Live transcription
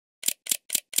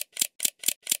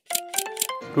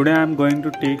Today I am going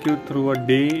to take you through a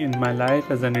day in my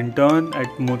life as an intern at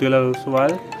Motilal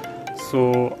Oswal.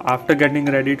 So after getting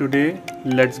ready today,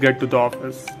 let's get to the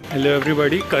office. Hello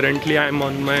everybody, currently I am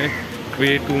on my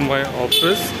way to my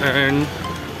office and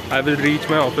I will reach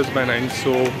my office by 9.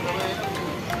 So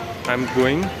I am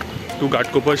going to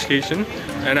Ghatkopar station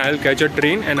and I will catch a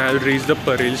train and I will reach the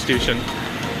Patel station.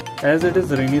 As it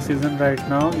is rainy season right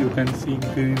now, you can see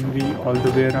greenery all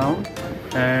the way around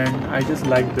and I just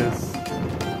like this.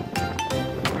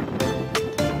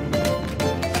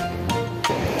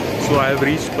 So I have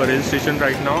reached Patel station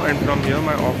right now and from here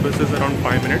my office is around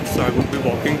 5 minutes, so I would be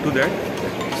walking to that.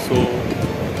 So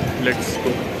let's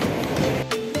go.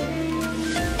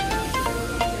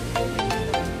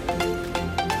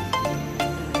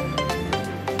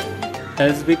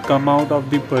 As we come out of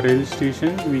the Patel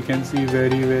station, we can see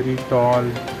very tall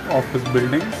office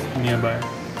buildings nearby.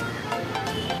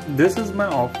 This is my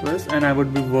office and I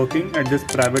would be working at this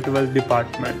private wealth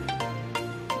department.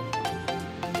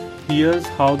 Here's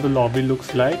how the lobby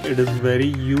looks like. It is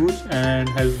very huge and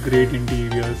has great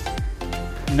interiors.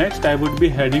 Next, I would be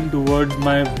heading towards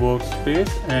my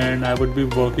workspace and I would be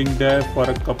working there for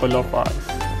a couple of hours.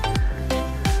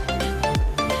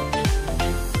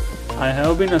 I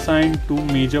have been assigned 2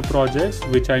 major projects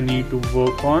which I need to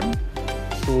work on.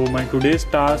 So my today's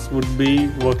task would be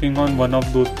working on one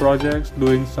of those projects,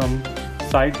 doing some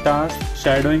side tasks,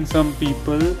 shadowing some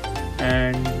people,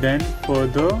 and then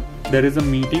further there is a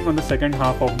meeting on the second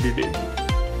half of the day.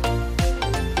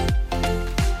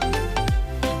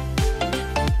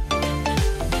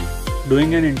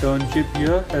 Doing an internship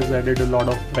here has added a lot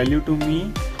of value to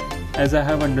me, as I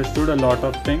have understood a lot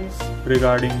of things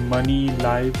regarding money,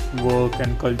 life, work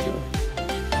and culture.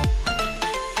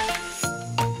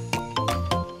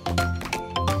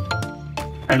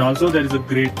 And also there is a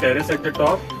great terrace at the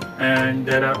top and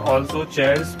there are also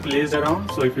chairs placed around,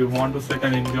 so if you want to sit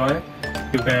and enjoy,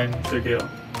 you can sit here.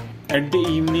 At the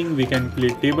evening we can play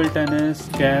table tennis,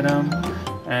 carom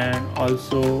and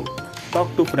also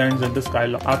talk to friends at the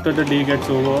skyline. After the day gets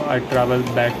over, I travel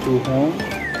back to home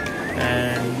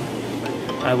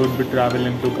and I would be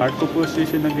traveling to Ghatkopar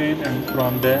station again, and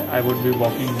from there I would be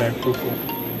walking back to home.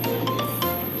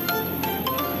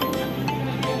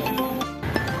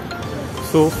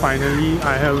 So finally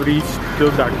I have reached the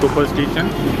Ghatkopar station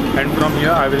and from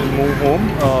here I will move home.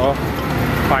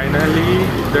 Finally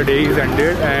the day is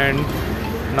ended and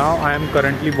now I am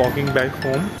currently walking back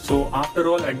home. So after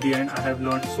all, at the end I have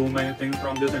learned so many things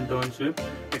from this internship,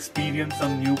 experienced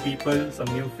some new people, some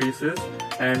new faces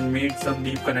and made some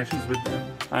deep connections with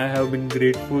them. I have been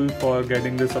grateful for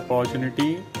getting this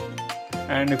opportunity,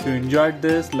 and if you enjoyed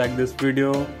this, like this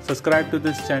video, subscribe to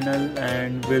this channel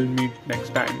and we'll meet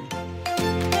next time.